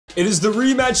It is the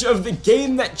rematch of the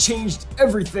game that changed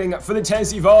everything for the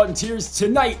Tennessee Volunteers.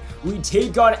 Tonight, we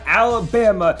take on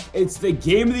Alabama. It's the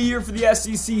game of the year for the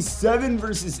SEC, 7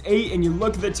 versus 8, and you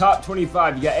look at the top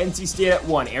 25. You got NC State at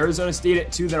 1, Arizona State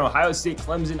at 2, then Ohio State,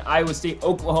 Clemson, Iowa State,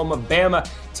 Oklahoma, Bama,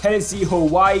 Tennessee,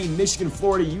 Hawaii, Michigan,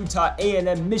 Florida, Utah,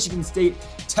 A&M, Michigan State,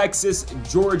 Texas,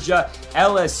 Georgia,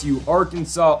 LSU,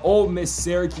 Arkansas, Ole Miss,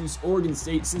 Syracuse, Oregon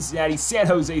State, Cincinnati, San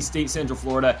Jose State, Central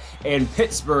Florida, and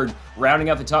Pittsburgh. Rounding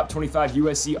out the top 25,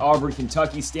 USC, Auburn,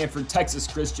 Kentucky, Stanford, Texas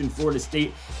Christian, Florida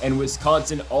State, and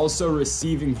Wisconsin also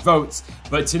receiving votes.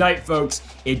 But tonight, folks,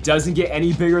 it doesn't get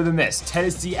any bigger than this.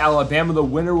 Tennessee, Alabama, the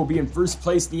winner will be in first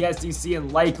place in the SEC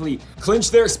and likely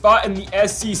clinch their spot in the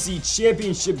SEC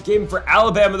championship game. For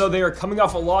Alabama, though, they are coming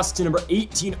off a loss to number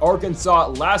 18, Arkansas.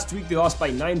 Last week, they lost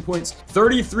by 9 points,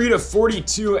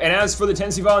 33-42. And as for the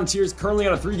Tennessee Volunteers, currently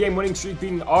on a 3-game winning streak,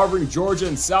 beating Auburn, Georgia,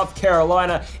 and South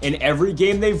Carolina. In every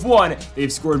game they've won,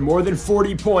 they've scored more than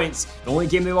 40 points. The only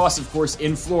game they lost, of course,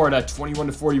 in Florida,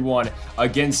 21-41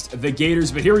 against the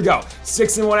Gators. But here we go.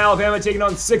 6-1 Alabama taking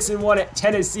on 6-1 at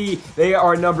Tennessee. They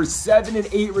are number 7 and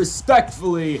 8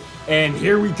 respectfully. And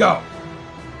here we go.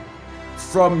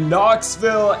 From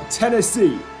Knoxville,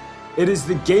 Tennessee, it is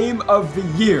the game of the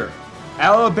year.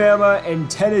 Alabama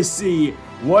and Tennessee.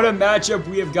 What a matchup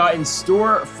we have got in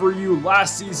store for you.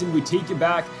 Last season, we take you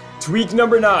back to week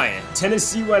number 9.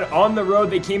 Tennessee went on the road.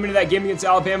 They came into that game against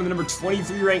Alabama, the number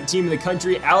 23 ranked team in the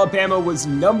country. Alabama was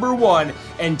number 1,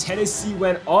 and Tennessee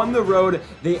went on the road.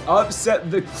 They upset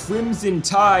the Crimson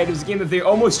Tide. It was a game that they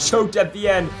almost choked at the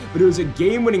end, but it was a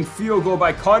game-winning field goal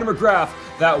by Connor McGrath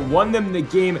that won them the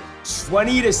game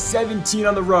 20-17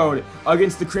 on the road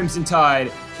against the Crimson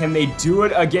Tide. Can they do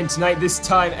it again tonight, this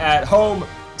time at home?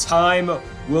 Time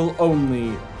will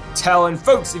only tell. And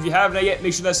folks, if you haven't yet,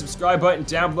 make sure that subscribe button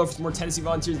down below for some more Tennessee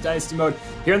Volunteers Dynasty mode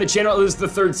here on the channel. It is the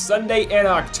 3rd Sunday in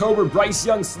October. Bryce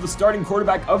Young is the starting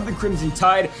quarterback of the Crimson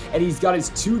Tide, and he's got his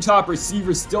 2 top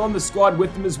receivers still in the squad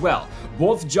with him as well.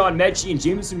 Both John Mechie and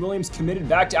Jameson Williams committed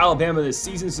back to Alabama this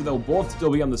season, so they'll both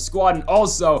still be on the squad. And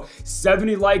also,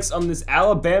 70 likes on this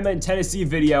Alabama and Tennessee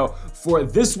video for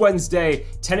this Wednesday.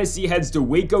 Tennessee heads to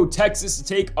Waco, Texas to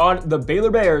take on the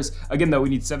Baylor Bears. Again, though, we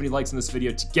need 70 likes on this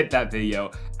video to get that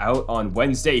video out on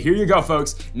Wednesday. Here you go,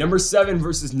 folks. Number 7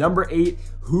 versus number 8.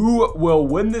 Who will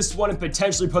win this one and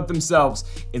potentially put themselves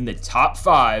in the top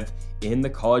 5 in the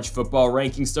college football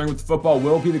rankings? Starting with football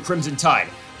will be the Crimson Tide.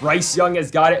 Bryce Young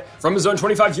has got it from his own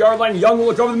 25-yard line. Young will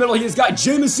look over the middle. He has got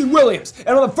Jameson Williams.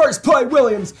 And on the first play,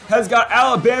 Williams has got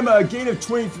Alabama a gain of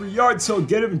 23 yards. He'll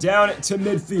get him down to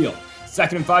midfield.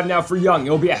 2nd and 5 now for Young.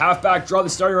 It'll be a halfback draw. The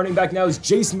starting running back now is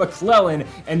Jace McClellan,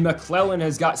 and McClellan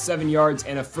has got 7 yards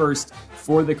and a first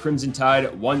for the Crimson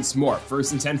Tide once more.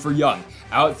 1st and 10 for Young.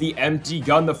 Out the empty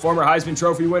gun, the former Heisman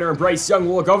Trophy winner, and Bryce Young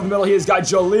will look over the middle. He has got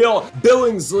Jaleel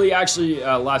Billingsley. Actually,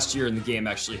 last year in the game,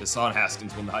 Hassan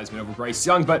Haskins won the Heisman over Bryce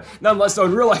Young, but nonetheless, though,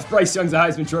 in real life, Bryce Young's a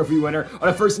Heisman Trophy winner. On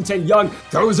a 1st and 10, Young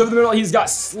throws over the middle. He's got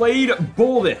Slade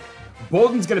Bolden.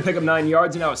 Bolden's going to pick up 9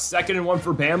 yards, and now it's 2nd and 1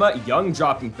 for Bama. Young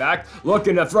dropping back,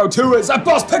 looking to throw to it. That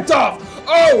ball's picked off.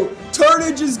 Oh,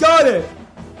 Turnage has got it.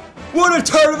 What a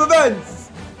turn of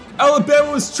events.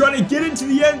 Alabama was trying to get into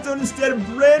the end zone instead of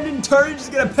Brandon Turnage is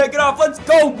going to pick it off. Let's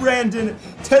go, Brandon.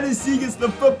 Tennessee gets the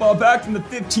football back from the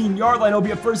 15-yard line. It'll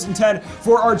be a 1st and 10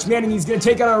 for Arch Manning. He's going to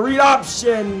take out a read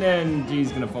option, and he's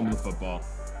going to fumble the football.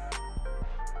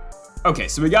 Okay,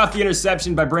 so we got the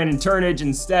interception by Brandon Turnage.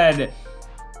 Instead,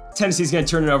 Tennessee's going to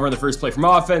turn it over on the first play from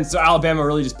offense, so Alabama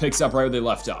really just picks up right where they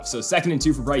left off. So 2nd and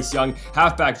 2 for Bryce Young.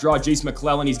 Halfback draw, Jace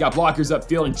McClellan. He's got blockers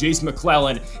upfield, and Jace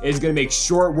McClellan is going to make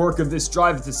short work of this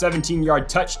drive. It's a 17-yard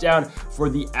touchdown for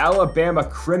the Alabama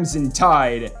Crimson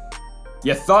Tide.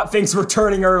 You thought things were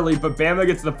turning early, but Bama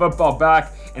gets the football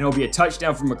back, and it'll be a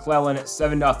touchdown for McClellan at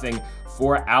 7-0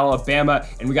 for Alabama.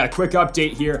 And we got a quick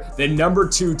update here. The number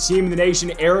 2 team in the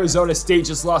nation, Arizona State,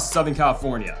 just lost to Southern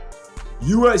California.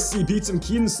 USC beats them.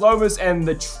 Keaton Slovis and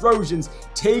the Trojans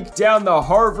take down the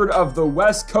Harvard of the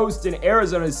West Coast in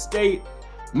Arizona State.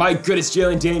 My goodness,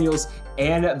 Jalen Daniels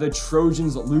and the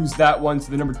Trojans lose that one.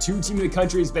 So the number 2 team in the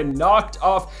country has been knocked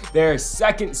off their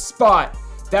 2nd spot.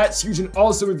 That's huge. And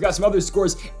also, we've got some other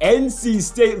scores. NC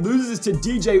State loses to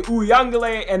DJ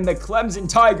Uyangale and the Clemson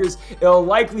Tigers. It'll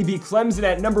likely be Clemson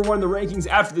at number 1 in the rankings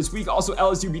after this week. Also,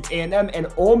 LSU beats A&M and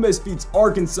Ole Miss beats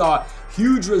Arkansas.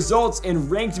 Huge results in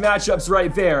ranked matchups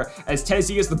right there as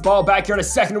Tennessee gets the ball back here on a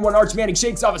 2nd and 1. Arch Manning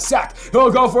shakes off a sack.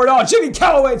 He'll go for it all. Jimmy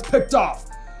Callaway, it's picked off.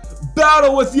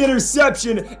 Battle with the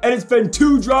interception, and it's been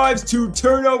 2 drives, 2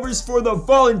 turnovers for the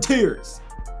Volunteers.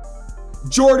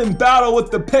 Jordan Battle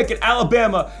with the pick, and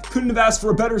Alabama couldn't have asked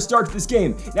for a better start to this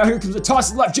game. Now here comes a toss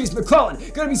to the left. Jace McClellan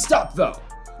gonna be stopped though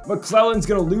McClellan's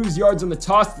going to lose yards on the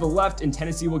toss to the left, and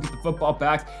Tennessee will get the football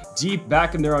back deep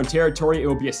back in their own territory. It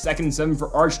will be a 2nd and 7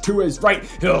 for Arch to his right.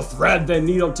 He'll thread the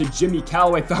needle to Jimmy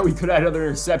Callaway. Thought we could have had another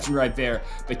interception right there,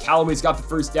 but Callaway's got the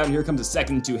first down. Here comes a 2nd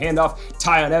and 2 handoff.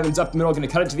 Tyon Evans up the middle, going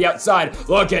to cut it to the outside.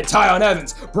 Look at Tyon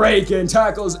Evans. Break and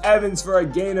tackles Evans for a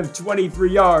gain of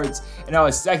 23 yards. And now a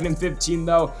 2nd and 15,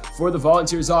 though, for the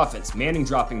Volunteers offense. Manning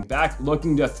dropping back,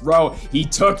 looking to throw. He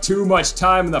took too much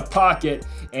time in the pocket,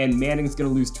 and Manning's going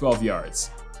to lose 12 yards.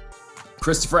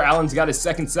 Christopher Allen's got his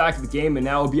 2nd sack of the game, and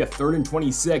now it'll be a 3rd and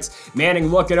 26. Manning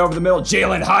looking over the middle.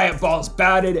 Jalen Hyatt, ball's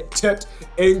batted, tipped,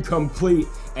 incomplete.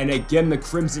 And again, the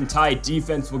Crimson Tide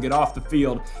defense will get off the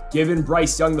field, giving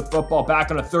Bryce Young the football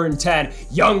back on a 3rd and 10.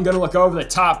 Young gonna look over the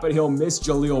top, but he'll miss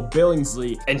Jaleel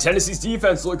Billingsley. And Tennessee's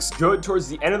defense looks good towards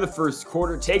the end of the 1st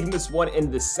quarter, taking this one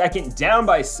into the 2nd, down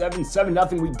by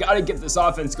 7-0. We gotta get this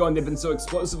offense going. They've been so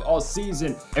explosive all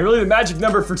season. And really, the magic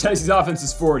number for Tennessee's offense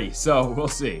is 40, so we'll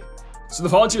see. So the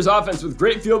Volunteers offense with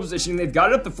great field positioning, they've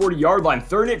got it up the 40-yard line.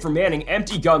 3rd and 8 for Manning,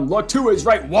 empty gun look to his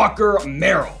right, Walker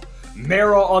Merrill.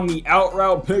 Merrill on the out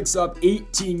route picks up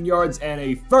 18 yards and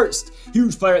a first.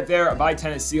 Huge play right there by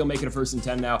Tennessee. Will make it a 1st and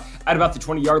 10 now. At about the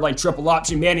 20-yard line, triple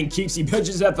option. Manning keeps, he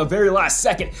pitches at the very last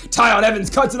second. Tyon Evans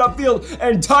cuts it upfield,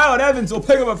 and Tyon Evans will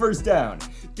pick up a 1st down.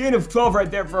 Gain of 12 right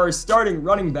there for our starting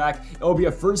running back. It will be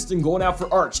a 1st and goal now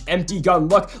for Arch. Empty gun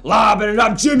look, lobbing it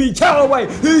up. Jimmy Callaway,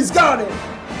 he's got it.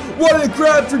 What a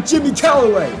grab for Jimmy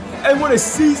Callaway. And what a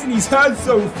season he's had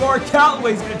so far.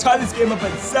 Callaway's going to tie this game up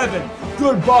at 7.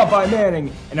 Good ball by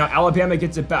Manning. And now Alabama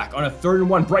gets it back on a 3rd and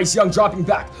 1. Bryce Young dropping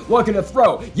back, looking to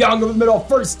throw. Young over the middle,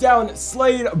 1st down,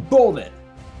 Slade Bolden.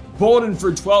 Bolden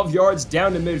for 12 yards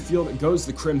down to midfield. It goes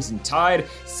the Crimson Tide.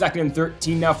 2nd and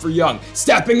 13 now for Young.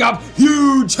 Stepping up,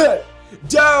 huge hit.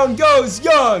 Down goes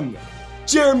Young.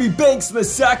 Jeremy Banks the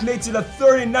sack makes it a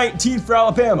 3rd and 19 for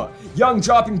Alabama. Young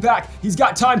dropping back. He's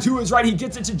got time to his right. He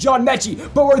gets it to John Mechie,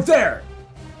 but we're there.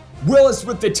 Willis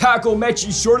with the tackle.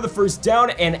 Mechie short of the 1st down,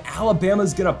 and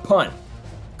Alabama's going to punt.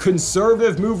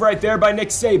 Conservative move right there by Nick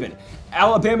Saban.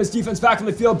 Alabama's defense back on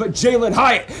the field, but Jalen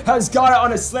Hyatt has got it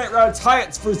on a slant route. It's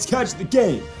Hyatt's first catch of the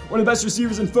game. One of the best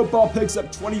receivers in football, picks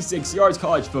up 26 yards,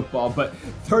 college football, but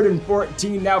 3rd and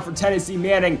 14 now for Tennessee.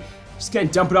 Manning just going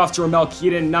to dump it off to Ramel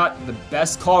Keaton. Not the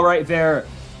best call right there.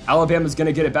 Alabama's going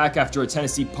to get it back after a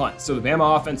Tennessee punt. So the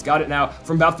Bama offense got it now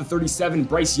from about the 37.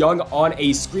 Bryce Young on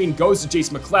a screen goes to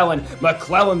Jace McClellan.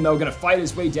 McClellan, though, going to fight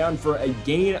his way down for a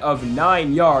gain of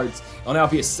 9 yards. It'll now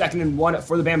be a 2nd and 1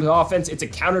 for the Bama offense. It's a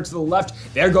counter to the left.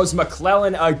 There goes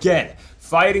McClellan again,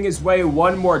 fighting his way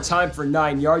one more time for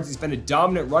 9 yards. He's been a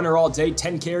dominant runner all day.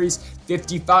 10 carries,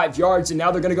 55 yards, and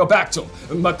now they're going to go back to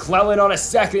him. McClellan on a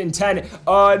 2nd and 10.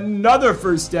 Another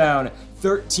 1st down.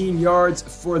 13 yards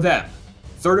for them.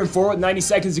 3rd and 4 with 90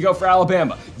 seconds to go for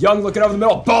Alabama. Young looking over the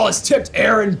middle. Ball is tipped.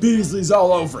 Aaron Beasley's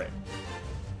all over it.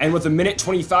 And with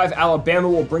 1:25, Alabama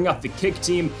will bring up the kick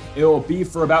team. It will be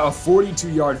for about a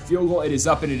 42-yard field goal. It is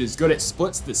up and it is good. It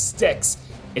splits the sticks.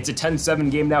 It's a 10-7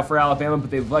 game now for Alabama,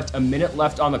 but they've left a minute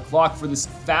left on the clock for this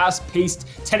fast-paced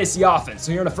Tennessee offense.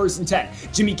 So here on a 1st and 10,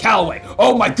 Jimmy Callaway.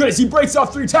 Oh my goodness, he breaks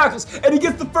off 3 tackles and he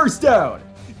gets the 1st down.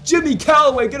 Jimmy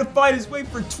Callaway gonna find his way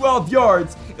for 12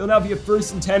 yards. It'll now be a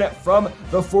 1st and 10 from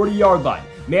the 40-yard line.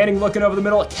 Manning looking over the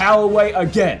middle. Callaway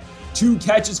again. 2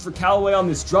 catches for Callaway on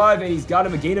this drive, and he's got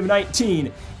him a gain of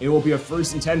 19. It will be a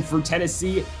 1st and 10 for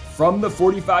Tennessee from the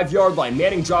 45-yard line.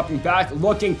 Manning dropping back,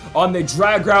 looking on the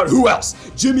drag route. Who else?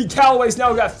 Jimmy Callaway's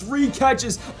now got 3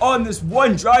 catches on this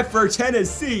one drive for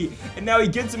Tennessee, and now he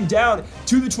gets him down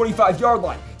to the 25-yard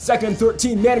line. 2nd and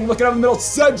 13, Manning looking over the middle.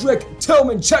 Cedric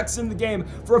Tillman checks in the game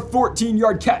for a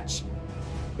 14-yard catch.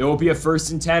 It will be a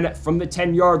 1st and 10 from the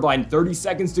 10-yard line. 30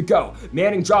 seconds to go.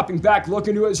 Manning dropping back,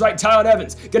 looking to his right. Tyon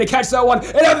Evans gonna catch that one,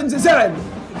 and Evans is in.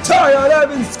 Tyon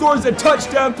Evans scores a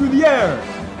touchdown through the air.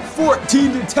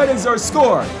 14-10 is our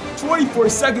score. 24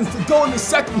 seconds to go in the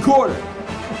 2nd quarter.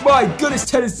 My goodness,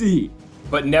 Tennessee.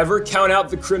 But never count out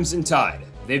the Crimson Tide.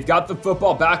 They've got the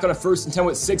football back on a 1st and 10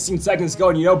 with 16 seconds to go,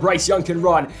 and you know Bryce Young can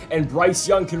run, and Bryce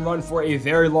Young can run for a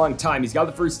very long time. He's got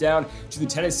the 1st down to the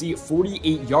Tennessee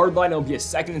 48-yard line. It'll be a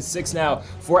 2nd and 6 now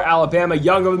for Alabama.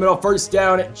 Young over the middle, 1st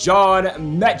down, John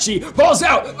Mechie. Ball's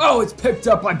out! Oh, it's picked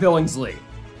up by Billingsley.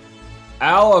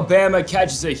 Alabama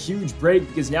catches a huge break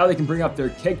because now they can bring up their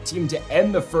kick team to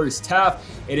end the 1st half.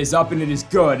 It is up and it is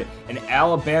good, and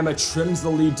Alabama trims the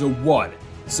lead to 1.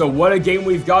 So what a game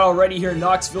we've got already here in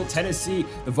Knoxville, Tennessee.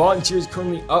 The Volunteers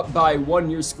currently up by 1.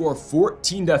 Your score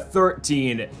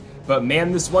 14-13. But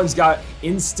man, this one's got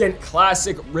instant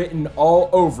classic written all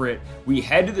over it. We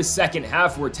head to the 2nd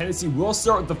half where Tennessee will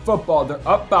start with the football. They're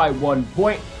up by 1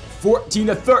 point,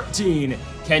 14-13.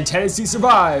 Can Tennessee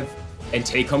survive and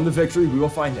take home the victory? We will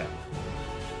find out.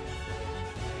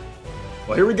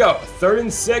 Well, here we go. 3rd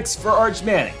and 6 for Arch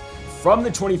Manning. From the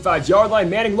 25-yard line,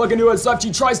 Manning looking to his left.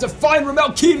 He tries to find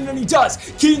Ramel Keenan, and he does.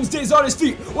 Keenan stays on his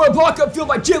feet. What a block upfield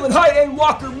by Jalen Hyatt and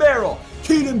Walker Merrill.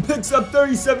 Keenan picks up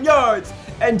 37 yards,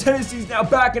 and Tennessee's now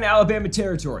back in Alabama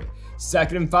territory.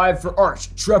 2nd and 5 for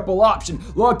Arch. Triple option.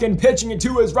 Looking, pitching it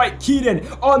to his right. Keenan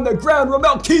on the ground.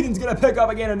 Ramel Keenan's going to pick up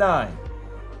a gain of 9.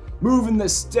 Moving the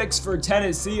sticks for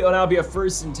Tennessee. It'll now be a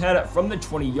 1st and 10 from the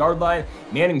 20-yard line.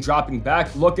 Manning dropping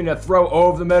back, looking to throw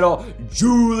over the middle.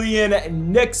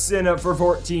 Julian Nixon for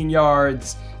 14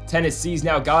 yards. Tennessee's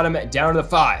now got him down to the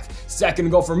 5. 2nd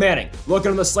and goal for Manning. Looking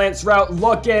on the slants route,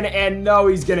 looking, and no,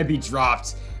 he's going to be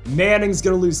dropped. Manning's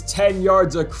going to lose 10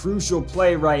 yards, a crucial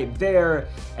play right there.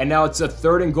 And now it's a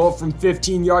 3rd and goal from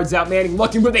 15 yards out. Manning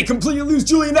looking, but they completely lose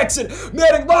Julian Nixon.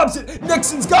 Manning lobs it.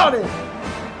 Nixon's got it.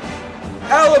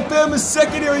 Alabama's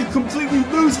secondary completely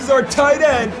loses our tight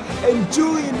end, and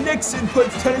Julian Nixon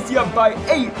puts Tennessee up by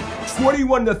 8,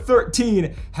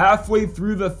 21-13. Halfway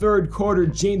through the 3rd quarter,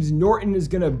 James Norton is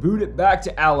going to boot it back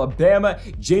to Alabama.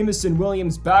 Jamison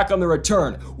Williams back on the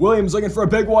return. Williams looking for a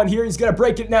big one here. He's going to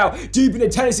break it now, deep into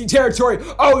Tennessee territory.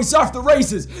 Oh, he's off the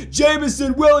races.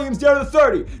 Jamison Williams down to the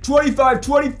 30, 25,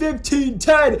 20, 15,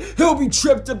 10. He'll be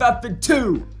tripped about the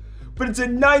 2. But it's a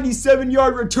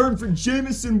 97-yard return for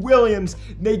Jamison Williams,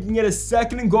 making it a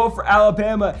 2nd and goal for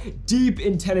Alabama, deep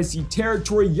in Tennessee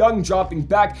territory. Young dropping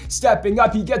back, stepping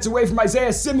up. He gets away from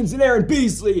Isaiah Simmons and Aaron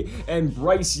Beasley, and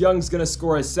Bryce Young's going to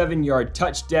score a 7-yard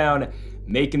touchdown,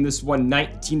 making this one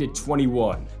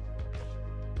 19-21.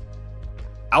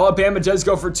 Alabama does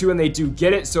go for 2, and they do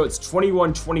get it, so it's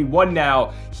 21-21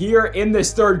 now here in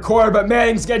this 3rd quarter, but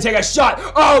Manning's going to take a shot.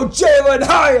 Oh, Jalen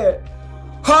Hyatt!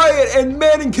 Hyatt and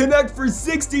Manning connect for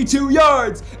 62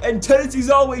 yards, and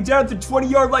Tennessee's all the way down at the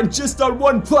 20-yard line just on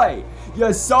one play.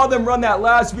 You saw them run that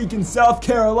last week in South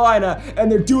Carolina,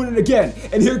 and they're doing it again.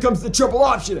 And here comes the triple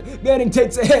option. Manning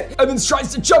takes a hit. Evans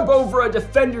tries to jump over a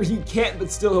defender. He can't,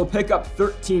 but still he'll pick up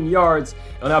 13 yards.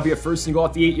 It'll now be a 1st and goal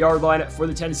at the 8-yard line for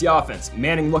the Tennessee offense.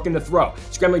 Manning looking to throw.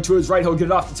 Scrambling to his right, he'll get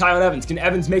it off to Tylen Evans. Can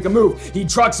Evans make a move? He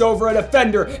trucks over a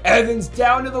defender. Evans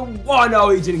down to the 1. Oh,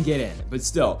 he didn't get in. But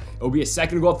still, it'll be a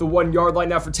 2nd and goal at the 1-yard line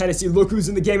now for Tennessee. Look who's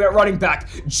in the game at running back.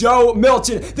 Joe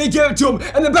Milton. They give it to him,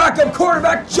 and the backup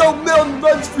quarterback, Joe Milton,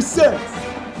 runs for 6.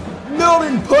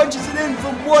 Milton punches it in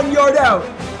from 1 yard out.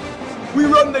 We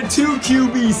run the 2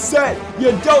 QB set.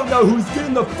 You don't know who's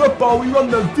getting the football. We run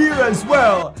the veer as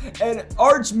well. And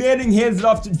Arch Manning hands it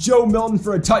off to Joe Milton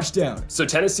for a touchdown. So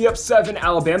Tennessee up 7.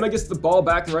 Alabama gets the ball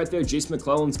back, and right there, Jace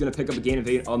McClellan's going to pick up a gain of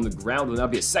 8 on the ground. It'll now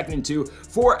be a 2nd and 2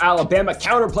 for Alabama.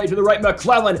 Counterplay to the right.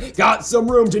 McClellan got some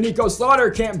room. Janico Slaughter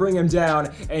can't bring him down.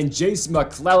 And Jace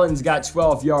McClellan's got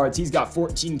 12 yards. He's got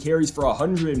 14 carries for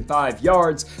 105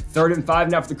 yards. 3rd and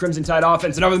 5 now for the Crimson Tide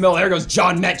offense. And over the middle, there goes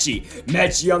John Mechie.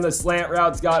 Mechie on the slant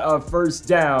route's got a 1st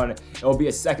down. It'll be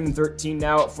a 2nd and 13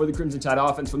 now for the Crimson Tide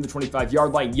offense from the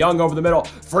 25-yard line. Young over the middle.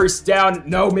 1st down.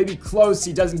 No, maybe close.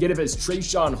 He doesn't get it, but it's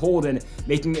Trayshawn Holden,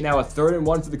 making it now a 3rd and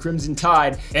 1 for the Crimson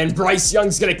Tide. And Bryce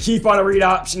Young's going to keep on a read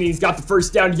option. He's got the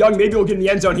 1st down. Young maybe will get in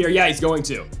the end zone here. Yeah, he's going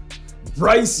to.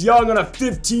 Bryce Young on a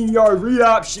 15-yard read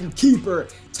option keeper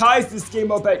ties this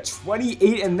game up at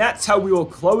 28, and that's how we will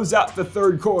close out the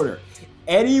 3rd quarter.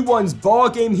 Anyone's ball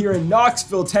game here in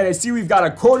Knoxville, Tennessee. We've got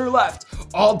a quarter left,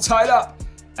 all tied up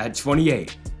at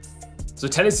 28. So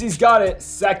Tennessee's got it.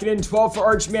 2nd and 12 for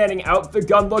Arch Manning. Out the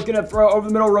gun, looking to throw over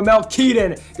the middle. Ramel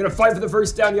Keenan gonna fight for the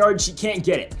 1st down yard. She can't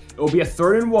get it. It will be a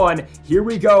 3rd and 1. Here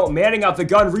we go. Manning out the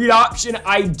gun. Read option.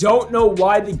 I don't know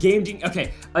why the game didn't.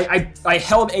 Okay, I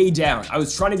held A down. I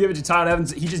was trying to give it to Tylen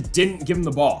Evans. He just didn't give him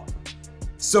the ball.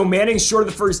 So Manning's short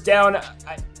of the 1st down.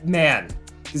 Man.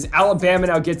 Because Alabama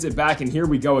now gets it back, and here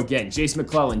we go again. Jace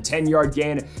McClellan, 10-yard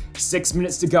gain, 6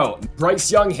 minutes to go. Bryce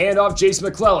Young, handoff, Jace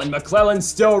McClellan. McClellan's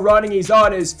still running, he's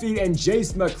on his feet, and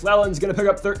Jace McClellan's gonna pick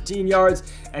up 13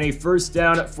 yards and a 1st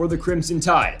down for the Crimson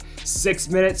Tide. 6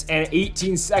 minutes and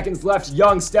 18 seconds left.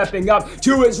 Young stepping up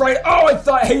to his right. Oh, I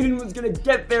thought Hayden was gonna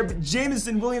get there, but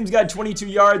Jamison Williams got 22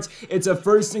 yards. It's a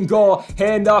 1st and goal.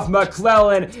 Handoff,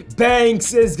 McClellan.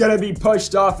 Banks is gonna be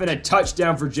pushed off, and a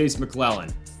touchdown for Jace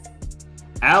McClellan.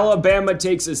 Alabama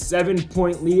takes a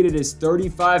 7-point lead. It is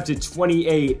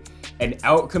 35-28, and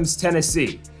out comes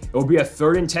Tennessee. It will be a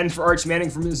 3rd and 10 for Arch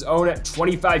Manning from his own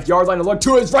 25-yard line. To look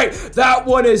to his right. That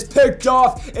one is picked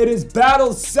off. It is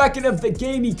Battle's 2nd of the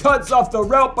game. He cuts off the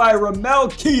route by Ramel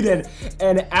Keenan,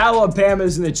 and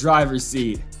Alabama's in the driver's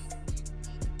seat.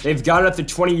 They've got it at the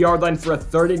 20-yard line for a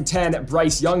 3rd and 10.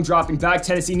 Bryce Young dropping back.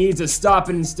 Tennessee needs a stop,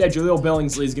 and instead Jaleel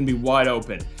Billingsley is going to be wide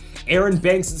open. Aaron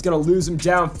Banks is going to lose him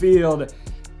downfield.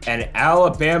 And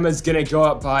Alabama's going to go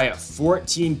up by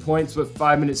 14 points with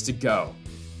 5 minutes to go.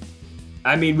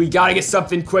 I mean, we got to get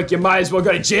something quick. You might as well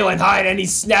go to Jalen Hyatt, and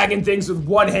he's snagging things with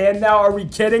one hand now. Are we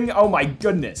kidding? Oh, my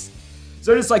goodness.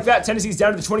 So just like that, Tennessee's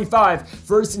down to the 25.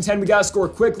 First and 10, we got to score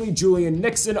quickly. Julian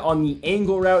Nixon on the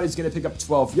angle route is going to pick up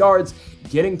 12 yards,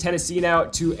 getting Tennessee now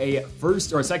to a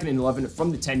second and 11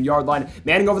 from the 10-yard line.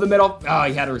 Manning over the middle. Oh,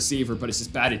 he had a receiver, but it's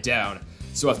just batted down.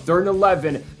 So a 3rd and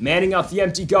 11, Manning out the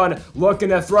empty gun, looking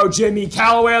to throw Jimmy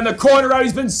Callaway on the corner route.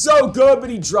 He's been so good, but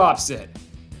he drops it.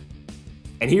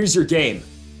 And here's your game.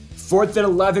 4th and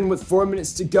 11 with 4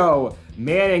 minutes to go.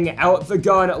 Manning out the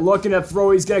gun, looking to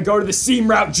throw. He's going to go to the seam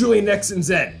route. Julian Nixon's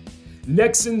in.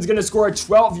 Nixon's going to score a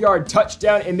 12-yard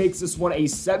touchdown and makes this one a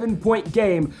 7-point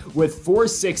game with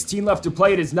 4:16 left to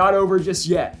play. It is not over just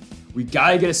yet. We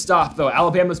got to get a stop, though.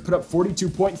 Alabama's put up 42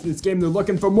 points in this game. They're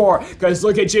looking for more. Guys,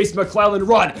 look at Jason McClellan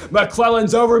run.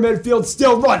 McClellan's over midfield,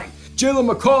 still running.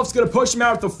 Jalen McCullough's going to push him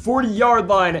out at the 40-yard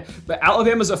line, but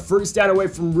Alabama's a first down away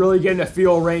from really getting a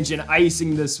field range and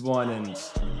icing this one. And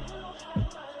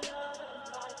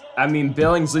I mean,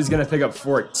 Billingsley's going to pick up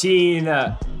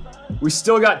 14. We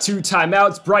still got 2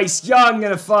 timeouts. Bryce Young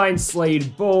going to find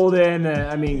Slade Bolden.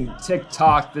 I mean,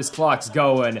 tick-tock, this clock's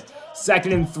going.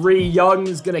 2nd and 3,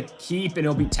 Young's going to keep, and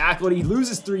he'll be tackled. He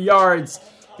loses 3 yards.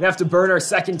 Gonna have to burn our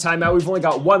 2nd timeout. We've only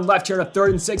got 1 left here on a 3rd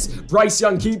and 6. Bryce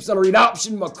Young keeps on a read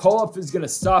option. McCullough is going to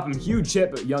stop him. Huge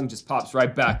hit, but Young just pops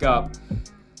right back up.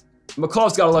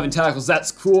 McCullough's got 11 tackles.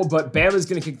 That's cool, but Bama's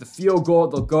going to kick the field goal.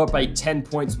 They'll go up by 10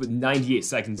 points with 98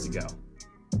 seconds to go.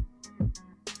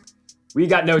 We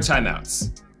got no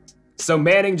timeouts. So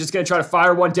Manning just going to try to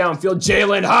fire one downfield.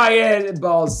 Jalen Hyatt.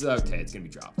 Ball's okay. It's going to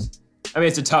be dropped. I mean,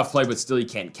 it's a tough play, but still you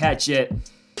can't catch it.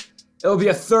 It'll be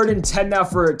a 3rd and 10 now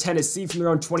for Tennessee from their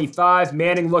own 25.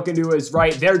 Manning looking to his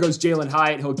right. There goes Jalen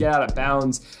Hyatt. He'll get out of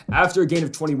bounds after a gain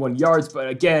of 21 yards. But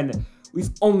again, we've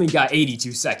only got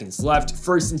 82 seconds left.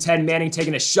 1st and 10, Manning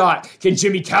taking a shot. Can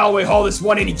Jimmy Callaway haul this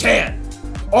one in? He can.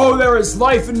 Oh, there is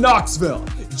life in Knoxville.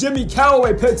 Jimmy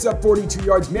Callaway picks up 42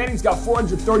 yards. Manning's got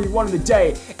 431 in the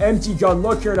day. Empty gun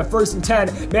look here in a 1st and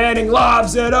 10. Manning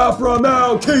lobs it up.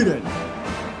 Ramel Keaton.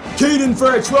 Keaton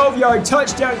for a 12-yard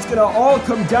touchdown. It's going to all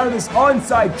come down to this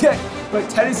onside kick, but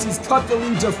Tennessee's cut the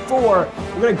lead to 4.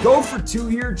 We're going to go for 2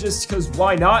 here just because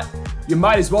why not? You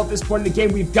might as well at this point in the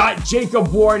game. We've got Jacob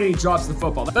Warren, and he drops the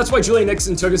football. That's why Julian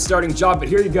Nixon took a starting job, but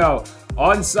here you go.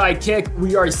 Onside kick.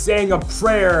 We are saying a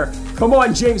prayer. Come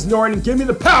on, James Norton. Give me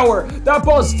the power. That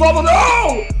ball's fumbled.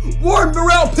 Oh! Warren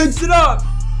Burrell picks it up.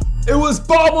 It was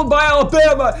bobbled by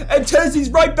Alabama, and Tennessee's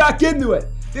right back into it.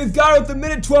 They've got it with a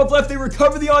minute 12 left. They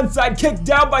recover the onside kick,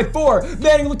 down by 4.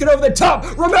 Manning looking over the top.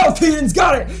 Ramel Keaton's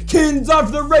got it. Keaton's off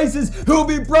to the races. Who'll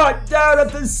be brought down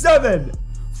at the 7.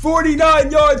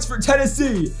 49 yards for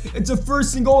Tennessee. It's a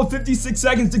 1st and goal with 56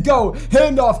 seconds to go.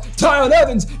 Handoff, Tyon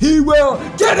Evans. He will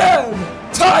get in.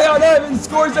 Tyon Evans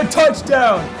scores a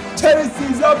touchdown.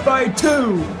 Tennessee's up by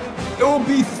 2. It will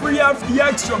be 3 after the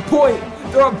extra point.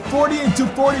 They're up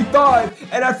 48-45,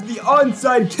 and after the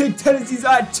onside kick, Tennessee's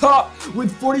at top with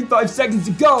 45 seconds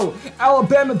to go.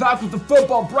 Alabama back with the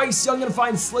football. Bryce Young gonna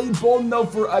find Slade Bolden though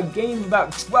for a gain of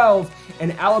about 12,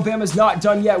 and Alabama's not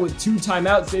done yet with 2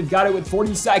 timeouts. They've got it with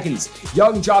 40 seconds.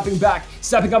 Young dropping back,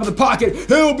 stepping up in the pocket.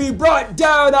 He'll be brought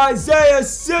down, Isaiah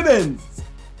Simmons.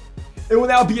 It will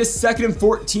now be a 2nd and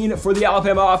 14 for the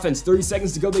Alabama offense. 30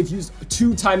 seconds to go. They've used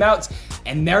 2 timeouts,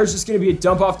 and there's just going to be a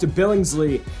dump off to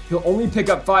Billingsley. He'll only pick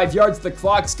up 5 yards. The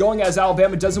clock's going as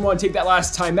Alabama doesn't want to take that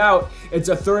last timeout. It's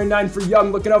a 3rd and 9 for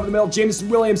Young. Looking over the middle. Jameson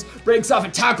Williams breaks off a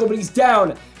tackle, but he's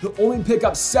down. He'll only pick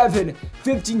up 7.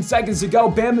 15 seconds to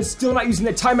go. Bama's still not using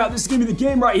the timeout. This is going to be the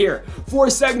game right here. 4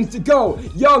 seconds to go.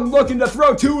 Young looking to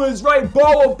throw to his right.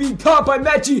 Ball will be caught by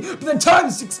Mechie, but the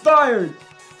time's expired.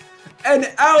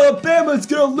 And Alabama's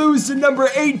going to lose to number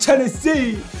 8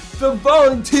 Tennessee. The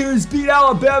Volunteers beat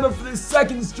Alabama for the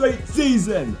 2nd straight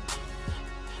season.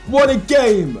 What a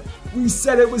game. We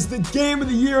said it was the game of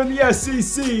the year in the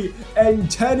SEC, and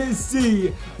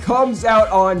Tennessee comes out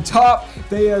on top.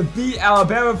 They have beat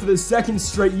Alabama for the 2nd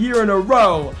straight year in a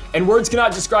row. And words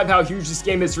cannot describe how huge this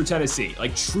game is for Tennessee.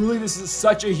 Like, truly, this is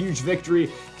such a huge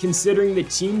victory considering the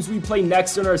teams we play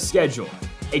next on our schedule.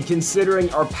 And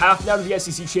considering our path now to the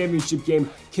SEC championship game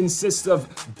consists of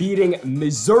beating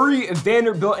Missouri,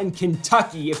 Vanderbilt, and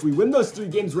Kentucky. If we win those 3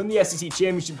 games, we're in the SEC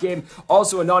championship game.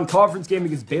 Also a non-conference game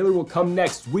because Baylor will come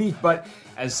next week. But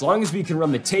as long as we can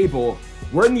run the table,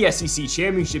 we're in the SEC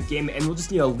championship game, and we'll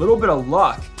just need a little bit of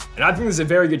luck. And I think there's a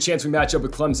very good chance we match up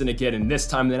with Clemson again, and this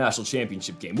time in the national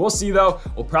championship game. We'll see, though.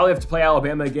 We'll probably have to play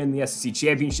Alabama again in the SEC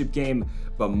championship game.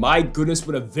 But my goodness,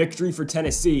 what a victory for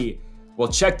Tennessee. We'll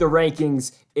check the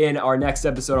rankings in our next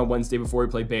episode on Wednesday before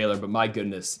we play Baylor, but my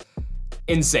goodness,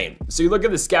 insane. So you look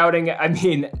at the scouting. I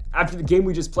mean, after the game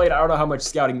we just played, I don't know how much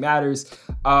scouting matters,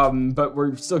 but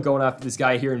we're still going after this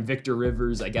guy here in Victor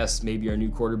Rivers, I guess maybe our new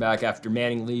quarterback after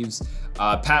Manning leaves.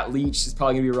 Pat Leach is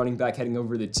probably going to be a running back heading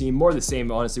over to the team. More of the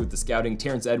same, honestly, with the scouting.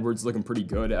 Terrence Edwards looking pretty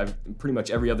good. Pretty much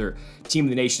every other team in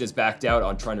the nation has backed out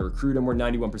on trying to recruit him. We're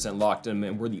 91% locked in him,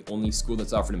 and we're the only school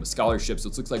that's offered him a scholarship. So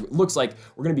it looks like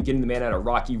we're going to be getting the man out of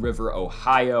Rocky River,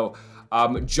 Ohio.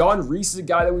 John Reese is a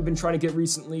guy that we've been trying to get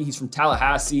recently. He's from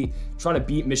Tallahassee, trying to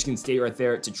beat Michigan State right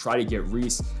there to try to get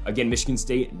Reese. Again, Michigan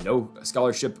State, no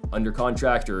scholarship under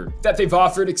contract or that they've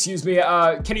offered, excuse me.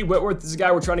 Kenny Whitworth is a guy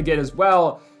we're trying to get as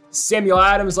well. Samuel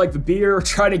Adams, like the beer, we're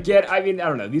trying to get. I mean, I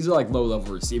don't know. These are like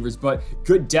low-level receivers, but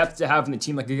good depth to have in the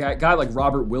team. Like a guy like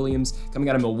Robert Williams coming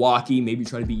out of Milwaukee, maybe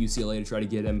try to beat UCLA to try to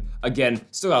get him. Again,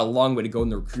 still got a long way to go in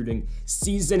the recruiting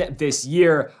season this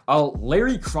year.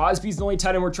 Larry Crosby's the only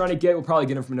tight end we're trying to get. We'll probably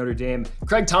get him from Notre Dame.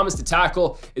 Craig Thomas, the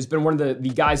tackle, has been one of the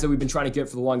guys that we've been trying to get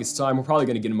for the longest time. We're probably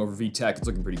going to get him over VTech. It's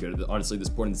looking pretty good, honestly, at this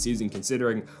point in the season,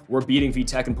 considering we're beating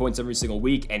VTech in points every single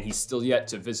week, and he's still yet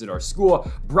to visit our school.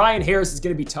 Brian Harris is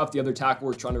going to be tough, the other tackle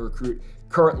we're trying to recruit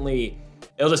currently.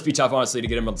 It'll just be tough, honestly, to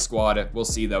get him on the squad. We'll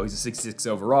see, though. He's a 6'6"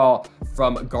 overall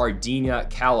from Gardena,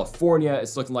 California.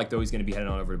 It's looking like, though, he's going to be heading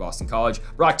on over to Boston College.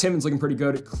 Brock Timmons looking pretty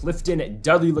good. Clifton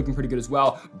Dudley looking pretty good as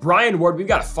well. Brian Ward, we've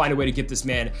got to find a way to get this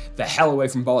man the hell away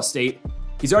from Ball State.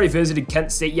 He's already visited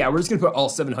Kent State. Yeah, we're just going to put all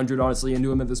 700, honestly,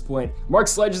 into him at this point. Mark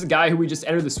Sledge is a guy who we just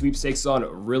entered the sweepstakes on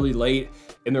really late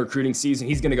in the recruiting season.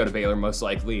 He's going to go to Baylor, most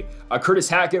likely. Curtis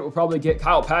Hackett will probably get.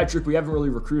 Kyle Patrick, we haven't really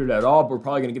recruited at all, but we're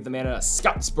probably going to get the man out of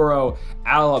Scottsboro,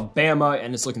 Alabama,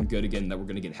 and it's looking good again that we're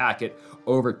going to get Hackett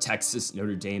over Texas,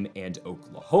 Notre Dame, and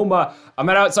Oklahoma. I'm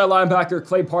at outside linebacker.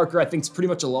 Clay Parker, I think, is pretty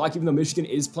much a lock, even though Michigan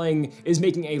is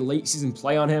making a late season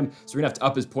play on him. So we're going to have to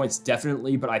up his points,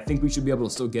 definitely, but I think we should be able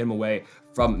to still get him away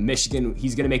from Michigan.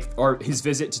 He's going to make his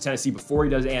visit to Tennessee before he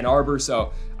does Ann Arbor,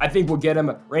 so I think we'll get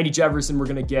him. Randy Jefferson, we're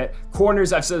going to get.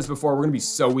 Corners, I've said this before, we're going to be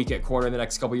so weak at corner in the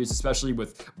next couple years, especially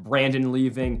with Brandon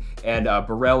leaving and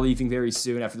Burrell leaving very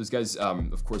soon after those guys,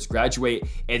 of course, graduate.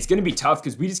 And it's going to be tough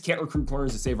because we just can't recruit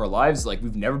corners to save our lives. Like,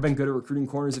 we've never been good at recruiting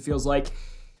corners, it feels like.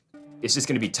 It's just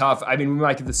going to be tough. I mean, we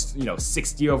might get this,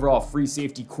 60 overall free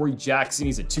safety, Corey Jackson.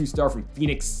 He's a 2-star from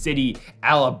Phoenix City,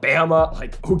 Alabama.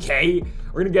 Like, okay,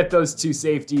 we're going to get those 2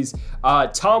 safeties.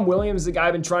 Tom Williams is the guy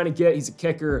I've been trying to get. He's a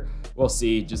kicker. We'll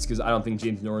see, just because I don't think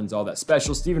James Norton's all that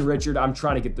special. Steven Richard, I'm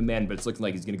trying to get the man, but it's looking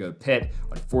like he's going to go to Pitt,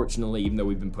 unfortunately, even though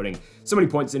we've been putting so many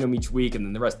points into him each week, and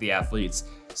then the rest of the athletes,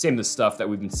 same the stuff that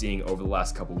we've been seeing over the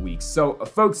last couple of weeks. So,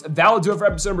 folks, that'll do it for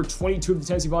episode number 22 of the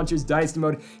Tennessee Volunteers Dynasty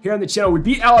Mode here on the channel. We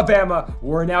beat Alabama.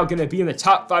 We're now going to be in the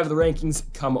top 5 of the rankings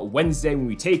come Wednesday when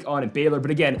we take on Baylor.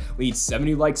 But again, we need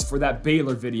 70 likes for that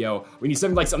Baylor video. We need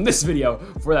 70 likes on this video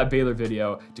for that Baylor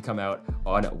video to come out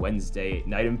on Wednesday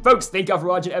night. And folks, thank y'all for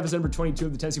watching episode number 22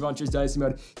 of the Tennessee Volunteers Dynasty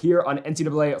Mode here on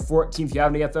NCAA 14. If you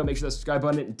have any info, make sure that subscribe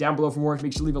button down below for more.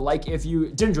 Make sure to leave a like if you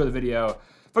did enjoy the video.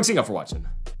 Folks, thank y'all for watching.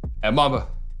 And Mamba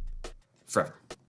forever.